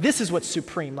good. Like, this is what's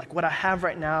supreme. Like, what I have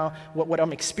right now, what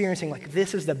I'm experiencing,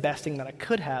 this is the best thing that I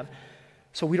could have.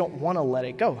 So we don't want to let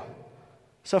it go.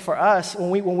 So for us, when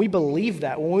we believe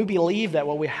that,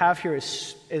 what we have here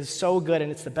is so good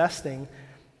and it's the best thing,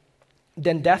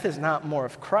 then death is not more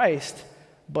of Christ,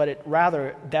 but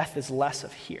rather death is less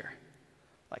of here.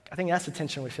 I think that's the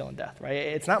tension we feel in death, right?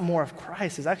 It's not more of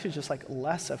Christ, it's actually just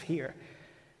less of here.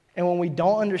 And when we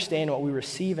don't understand what we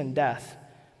receive in death,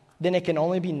 then it can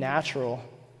only be natural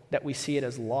that we see it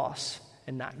as loss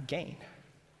and not gain.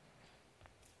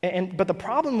 But the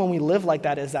problem when we live like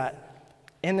that is that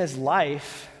in this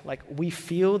life, we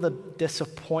feel the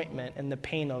disappointment and the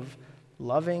pain of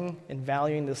loving and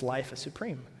valuing this life as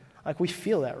supreme. We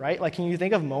feel that, right? Can you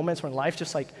think of moments when life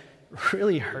just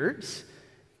really hurts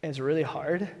and it's really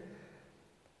hard?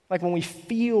 When we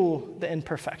feel the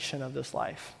imperfection of this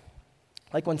life.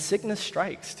 When sickness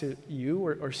strikes to you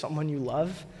or someone you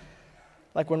love.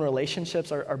 When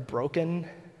relationships are broken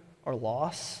or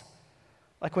lost.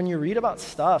 When you read about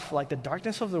stuff, the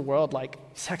darkness of the world,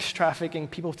 sex trafficking,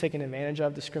 people taken advantage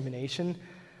of, discrimination.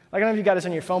 I don't know if you got this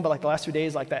on your phone, but the last 2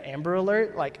 days, that Amber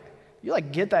Alert, you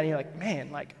get that and you're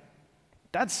man,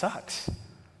 that sucks.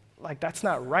 That's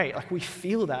not right. We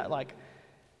feel that.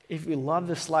 If we love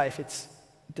this life, it's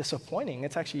disappointing.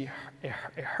 It's actually, it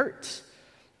hurts.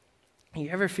 You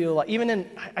ever feel I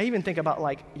even think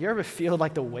about you ever feel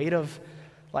the weight of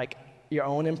your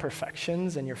own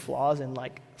imperfections and your flaws and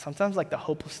sometimes the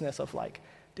hopelessness of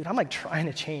dude, I'm trying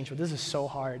to change, but this is so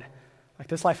hard.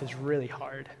 This life is really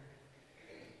hard.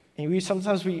 And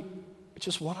sometimes we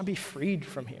just want to be freed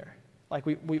from here.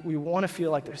 We want to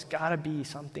feel there's got to be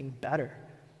something better.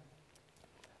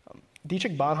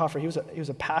 Dietrich Bonhoeffer, he was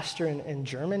a pastor in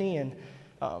Germany, and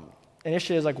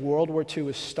initially as World War II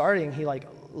was starting, he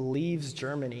leaves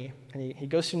Germany and he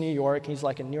goes to New York. He's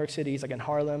in New York City, he's in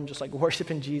Harlem, just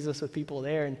worshiping Jesus with people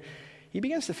there, and he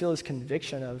begins to feel this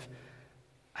conviction of,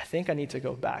 I think I need to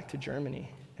go back to Germany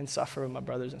and suffer with my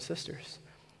brothers and sisters.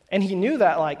 And he knew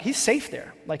that he's safe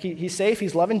there. He's safe,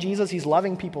 he's loving Jesus, he's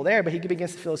loving people there, but he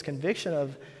begins to feel this conviction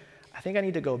of, I think I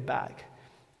need to go back.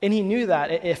 And he knew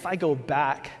that if I go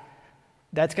back,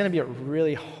 that's going to be a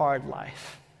really hard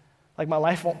life. My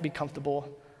life won't be comfortable.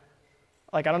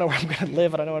 I don't know where I'm going to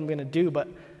live, I don't know what I'm going to do, but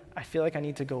I feel I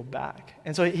need to go back.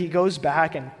 And so he goes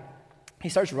back and he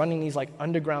starts running these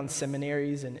underground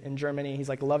seminaries in Germany. He's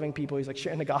loving people, he's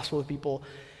sharing the gospel with people.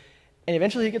 And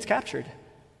eventually he gets captured.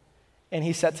 And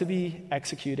he's set to be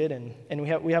executed. And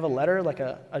we have a letter,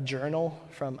 a journal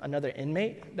from another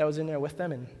inmate that was in there with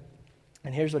them.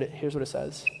 And here's what it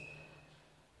says.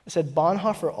 It said,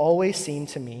 Bonhoeffer always seemed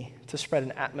to me to spread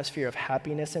an atmosphere of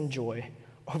happiness and joy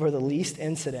over the least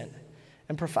incident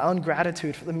and profound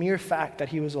gratitude for the mere fact that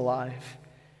he was alive.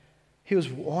 He was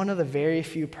one of the very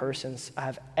few persons I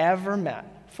have ever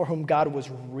met for whom God was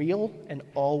real and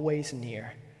always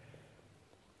near.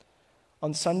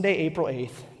 On Sunday, April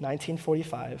 8th,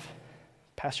 1945,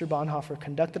 Pastor Bonhoeffer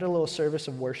conducted a little service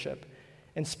of worship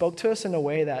and spoke to us in a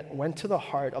way that went to the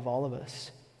heart of all of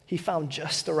us. He found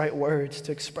just the right words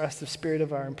to express the spirit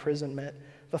of our imprisonment,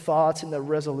 the thoughts and the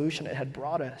resolution it had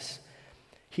brought us.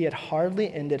 He had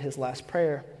hardly ended his last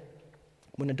prayer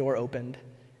when a door opened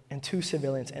and 2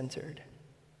 civilians entered.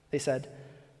 They said,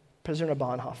 "Prisoner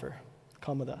Bonhoeffer,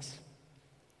 come with us."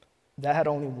 That had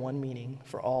only one meaning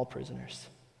for all prisoners: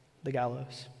 the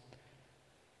gallows.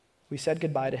 We said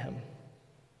goodbye to him.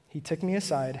 He took me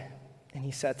aside and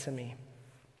he said to me,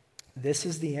 "This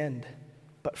is the end,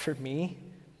 but for me,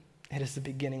 it is the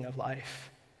beginning of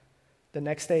life." The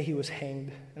next day he was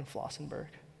hanged in Flossenburg.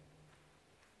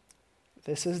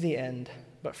 This is the end,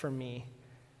 but for me,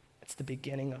 it's the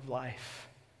beginning of life.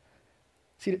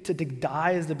 See, to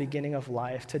die is the beginning of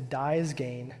life. To die is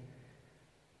gain,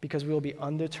 because we will be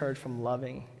undeterred from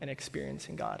loving and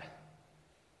experiencing God.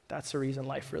 That's the reason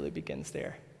life really begins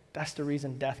there. That's the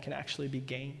reason death can actually be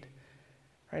gained.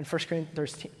 Right? In 1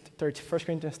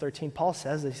 Corinthians 13, Paul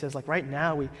says this. He says, right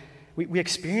now, we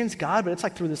experience God, but it's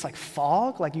like through this like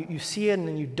fog, like you see it and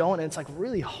then you don't, and it's like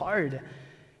really hard.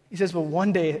 He says, but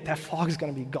one day that fog is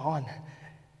going to be gone,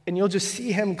 and you'll just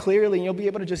see him clearly, and you'll be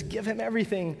able to just give him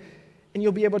everything, and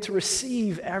you'll be able to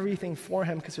receive everything for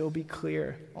him because it will be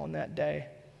clear on that day.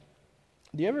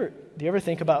 Do you ever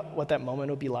think about what that moment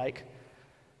will be like,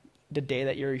 the day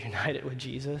that you're united with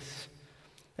Jesus?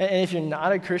 And if you're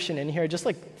not a Christian in here, just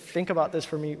like think about this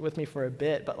with me for a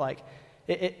bit. But like,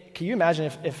 can you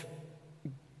imagine if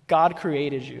God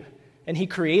created you, and he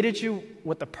created you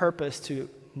with the purpose to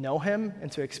know him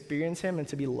and to experience him and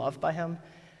to be loved by him?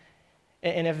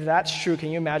 And if that's true,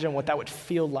 can you imagine what that would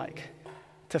feel like,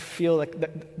 to feel like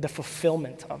the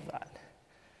fulfillment of that?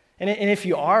 And if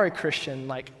you are a Christian,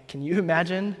 like, can you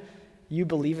imagine you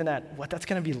believing that, what that's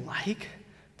going to be like?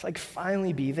 To like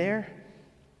finally be there?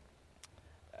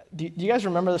 Do you guys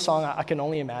remember the song, I Can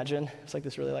Only Imagine? It's like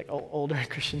this really like older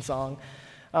Christian song.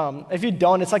 If you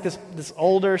don't, it's like this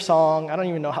older song. I don't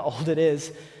even know how old it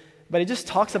is. But it just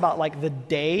talks about like the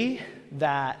day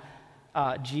that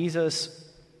Jesus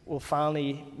will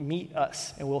finally meet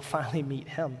us and we'll finally meet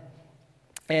him.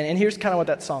 And here's kind of what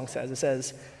that song says. It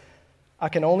says, I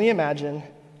can only imagine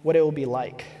what it will be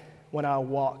like when I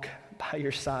walk by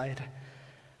your side.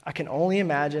 I can only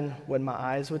imagine what my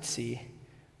eyes would see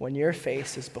when your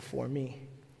face is before me.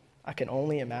 I can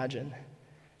only imagine.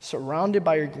 Surrounded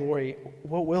by your glory,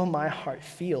 what will my heart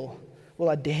feel? Will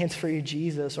I dance for you,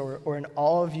 Jesus, or in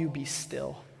all of you be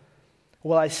still?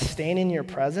 Will I stand in your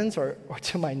presence, or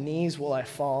to my knees will I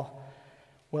fall?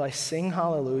 Will I sing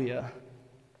hallelujah?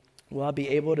 Will I be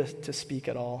able to speak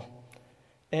at all?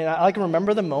 And I like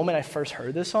remember the moment I first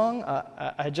heard this song.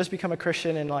 I had just become a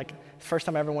Christian, and like the first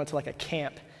time I ever went to like a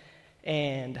camp.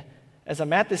 And as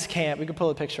I'm at this camp, we could pull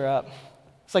the picture up.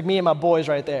 It's like me and my boys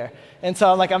right there. And so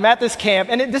I'm at this camp,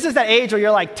 and this is that age where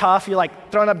you're like tough, you're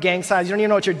like throwing up gang signs, you don't even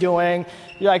know what you're doing,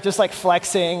 you're like just like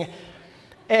flexing.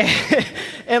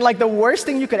 And like the worst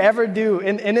thing you could ever do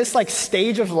in this like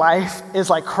stage of life is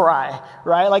like cry,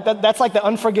 right? Like that's like the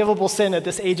unforgivable sin at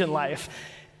this age in life.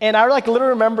 And I like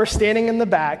literally remember standing in the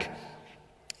back,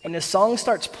 and this song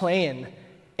starts playing,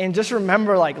 and just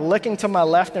remember like looking to my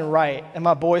left and right, and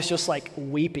my boys just like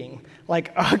weeping,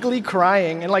 like ugly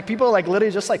crying, and like people are like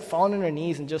literally just like falling on their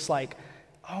knees and just like,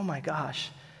 oh my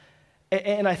gosh.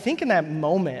 And I think in that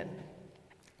moment,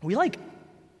 we like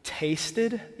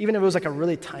tasted, even if it was like a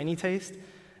really tiny taste,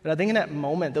 but I think in that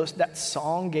moment, that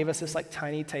song gave us this like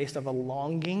tiny taste of a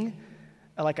longing,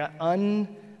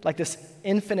 like this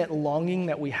infinite longing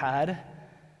that we had,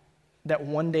 that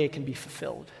one day can be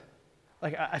fulfilled.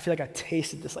 Like I feel like I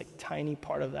tasted this like tiny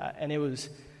part of that, and it was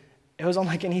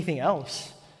unlike anything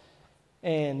else.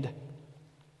 And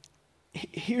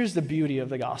here's the beauty of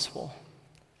the gospel,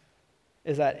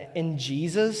 is that in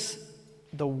Jesus,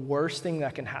 the worst thing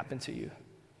that can happen to you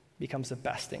becomes the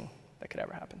best thing that could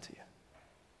ever happen to you.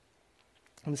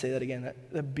 I'm going to say that again.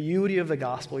 That the beauty of the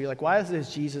gospel, you're like, why is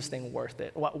this Jesus thing worth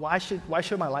it? Why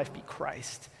should my life be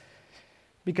Christ?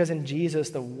 Because in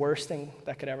Jesus, the worst thing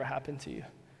that could ever happen to you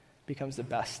becomes the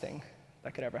best thing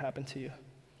that could ever happen to you.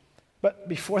 But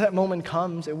before that moment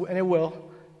comes, and it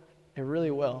will, it really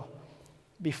will,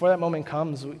 before that moment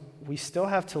comes, we still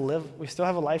have to live, we still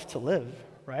have a life to live,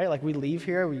 right? Like we leave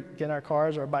here, we get in our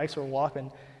cars or our bikes or walk,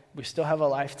 and we still have a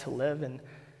life to live. And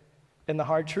the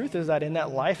hard truth is that in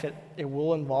that life, it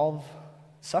will involve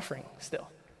suffering still.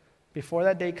 Before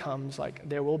that day comes, like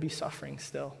there will be suffering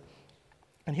still.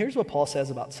 And here's what Paul says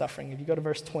about suffering. If you go to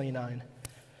verse 29,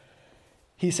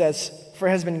 he says, "For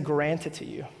it has been granted to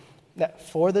you that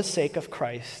for the sake of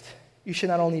Christ, you should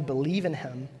not only believe in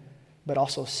him, but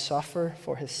also suffer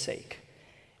for his sake.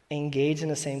 Engage in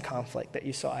the same conflict that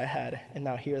you saw I had, and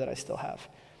now hear that I still have."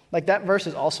 Like that verse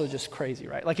is also just crazy,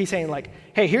 right? Like he's saying like,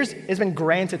 hey, it's been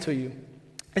granted to you.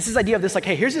 It's this idea of this like,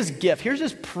 hey, here's this gift, here's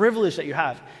this privilege that you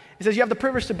have. He says you have the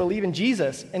privilege to believe in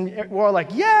Jesus. And we're all like,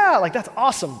 yeah, like that's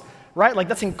awesome, right? Like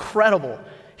that's incredible.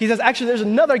 He says, actually, there's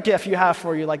another gift you have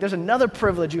for you. Like there's another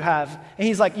privilege you have. And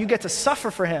he's like, you get to suffer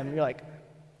for him. You're like,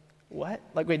 what?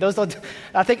 Like, wait, those don't,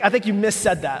 I think you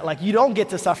missaid that. Like you don't get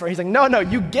to suffer. He's like, no,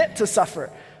 you get to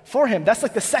suffer for him. That's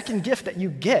like the second gift that you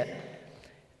get.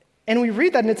 And we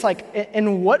read that and it's like,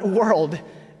 in what world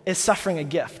is suffering a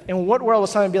gift? In what world will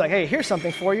someone be like, hey, here's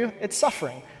something for you? It's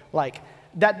suffering. Like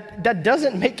that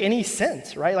doesn't make any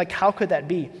sense, right? Like how could that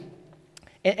be?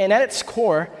 And at its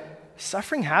core,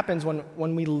 suffering happens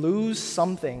when we lose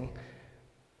something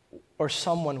or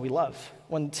someone we love,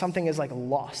 when something is like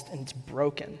lost and it's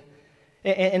broken.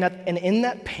 And in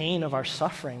that pain of our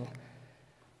suffering,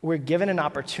 we're given an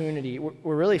opportunity,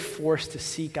 we're really forced to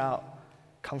seek out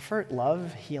comfort,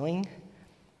 love, healing.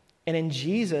 And in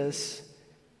Jesus,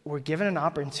 we're given an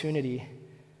opportunity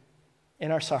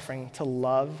in our suffering to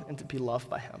love and to be loved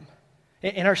by him.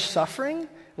 In our suffering,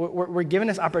 we're given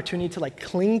this opportunity to like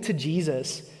cling to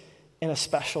Jesus in a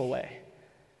special way.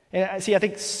 And see, I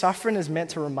think suffering is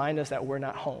meant to remind us that we're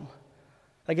not home.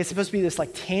 Like it's supposed to be this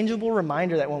like tangible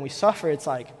reminder that when we suffer, it's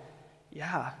like,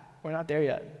 yeah, we're not there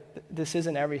yet. This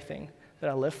isn't everything that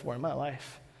I live for in my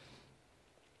life.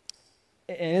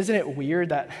 And isn't it weird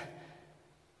that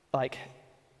like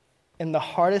in the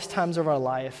hardest times of our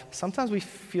life, sometimes we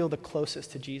feel the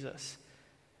closest to Jesus?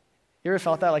 You ever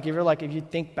felt that? Like, if you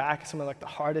think back to some of like the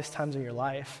hardest times of your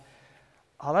life,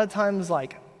 a lot of times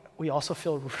like we also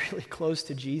feel really close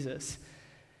to Jesus.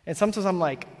 And sometimes I'm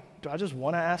like, do I just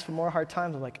want to ask for more hard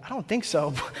times? I'm like, I don't think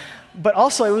so. But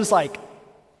also it was like,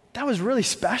 that was really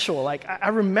special. Like I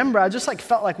remember I just like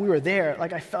felt like we were there.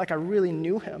 Like I felt like I really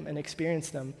knew him and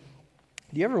experienced him.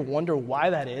 Do you ever wonder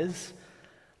why that is?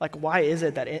 Like why is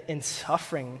it that in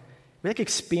suffering, we like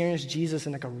experience Jesus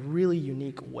in like a really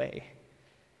unique way?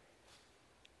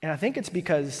 And I think it's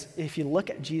because if you look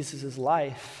at Jesus'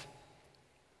 life,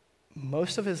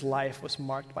 most of his life was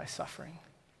marked by suffering.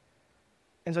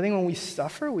 And so I think when we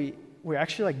suffer, we're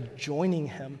actually like joining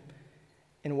him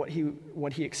in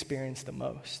what he experienced the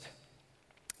most.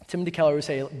 Timothy Keller would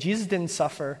say, Jesus didn't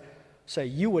suffer so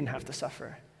you wouldn't have to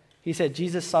suffer. He said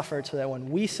Jesus suffered so that when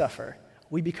we suffer,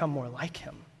 we become more like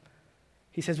him.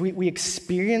 He says we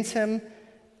experience him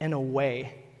in a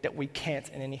way that we can't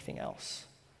in anything else.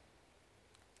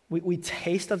 We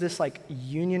taste of this like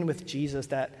union with Jesus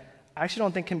that I actually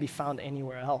don't think can be found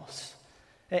anywhere else.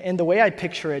 And the way I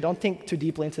picture it, don't think too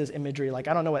deeply into this imagery. Like,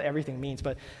 I don't know what everything means,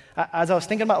 but as I was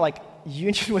thinking about like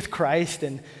union with Christ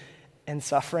and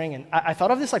suffering, and I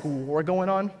thought of this like war going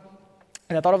on,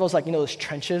 and I thought of those like, those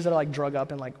trenches that are like drug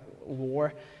up in like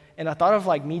war, and I thought of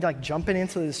like me like jumping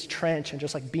into this trench and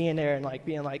just like being there and like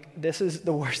being like, this is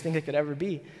the worst thing it could ever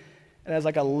be. And as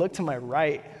like I look to my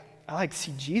right, I like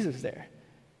see Jesus there,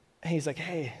 and he's like,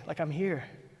 hey, like I'm here.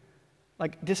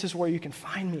 Like this is where you can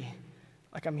find me.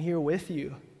 Like I'm here with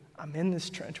you. I'm in this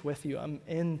trench with you. I'm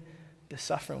in the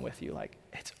suffering with you. Like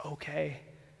it's okay.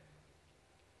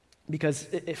 Because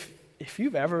if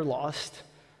you've ever lost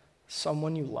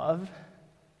someone you love,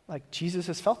 like Jesus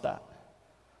has felt that.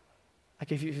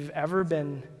 Like if you've ever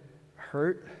been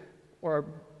hurt or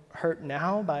hurt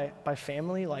now by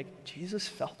family, like Jesus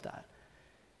felt that.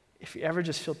 If you ever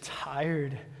just feel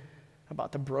tired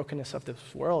about the brokenness of this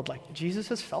world, like Jesus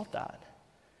has felt that.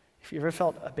 If you ever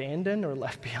felt abandoned or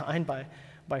left behind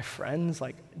by friends,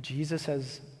 like Jesus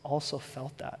has also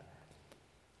felt that.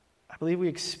 I believe we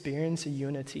experience a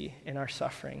unity in our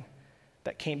suffering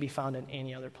that can't be found in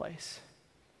any other place.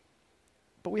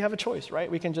 But we have a choice, right?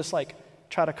 We can just like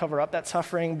try to cover up that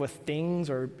suffering with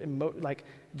things or like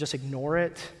just ignore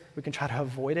it. We can try to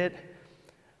avoid it.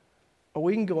 Or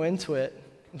we can go into it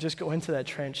and just go into that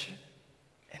trench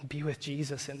and be with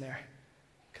Jesus in there.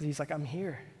 Because he's like, I'm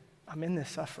here. I'm in this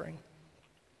suffering.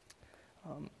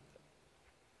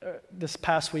 This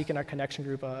past week in our connection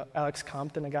group, Alex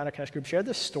Compton, a guy in our connection group, shared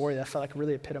this story that I felt like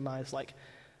really epitomized like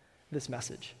this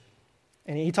message.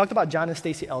 And he talked about John and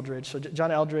Stacey Eldridge. So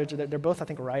John Eldridge, they're both, I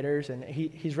think, writers, and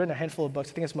he's written a handful of books.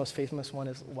 I think his most famous one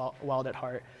is Wild at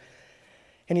Heart.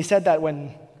 And he said that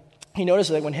when he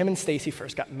noticed that when him and Stacey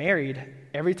first got married,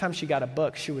 every time she got a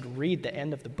book, she would read the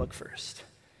end of the book first.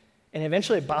 And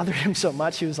eventually it bothered him so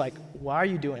much, he was like, why are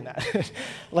you doing that?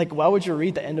 Like, why would you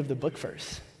read the end of the book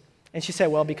first? And she said,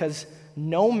 well, because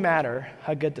no matter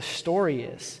how good the story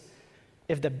is,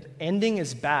 if the ending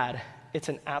is bad, it's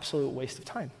an absolute waste of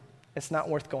time. It's not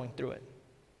worth going through it.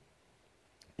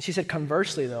 She said,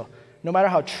 conversely, though, no matter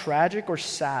how tragic or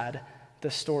sad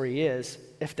the story is,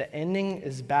 if the ending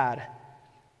is bad,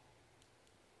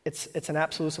 it's an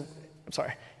absolute,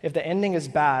 if the ending is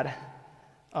bad,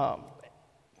 I'm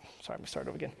going to start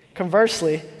over again.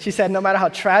 Conversely, she said, no matter how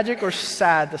tragic or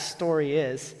sad the story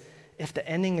is, if the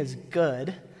ending is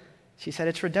good, she said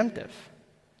it's redemptive.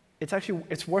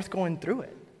 It's worth going through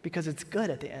it because it's good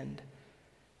at the end.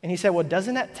 And he said, well,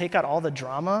 doesn't that take out all the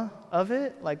drama of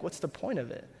it? Like, what's the point of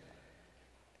it?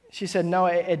 She said, no,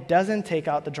 it doesn't take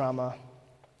out the drama.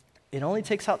 It only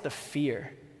takes out the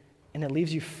fear, and it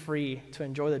leaves you free to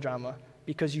enjoy the drama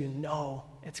because you know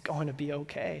it's going to be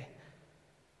okay.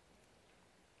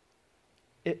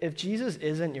 If Jesus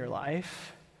isn't your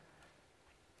life,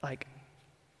 like,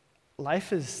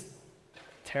 life is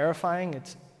terrifying,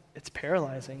 it's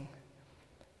paralyzing.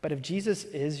 But if Jesus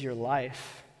is your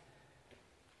life,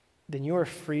 then you are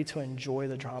free to enjoy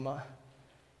the drama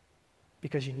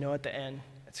because you know at the end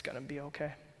it's going to be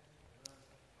okay.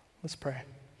 Let's pray.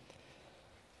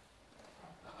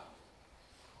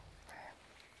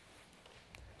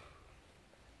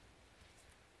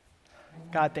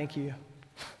 God, thank you.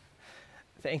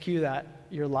 Thank you that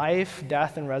your life,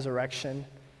 death, and resurrection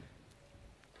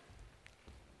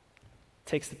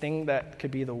takes the thing that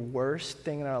could be the worst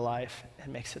thing in our life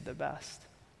and makes it the best.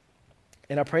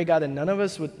 And I pray, God, that none of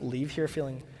us would leave here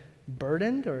feeling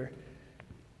burdened, or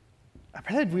I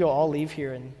pray that we will all leave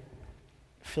here and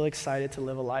feel excited to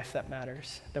live a life that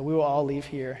matters, that we will all leave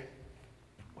here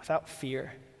without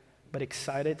fear, but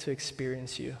excited to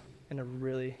experience you in a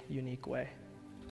really unique way.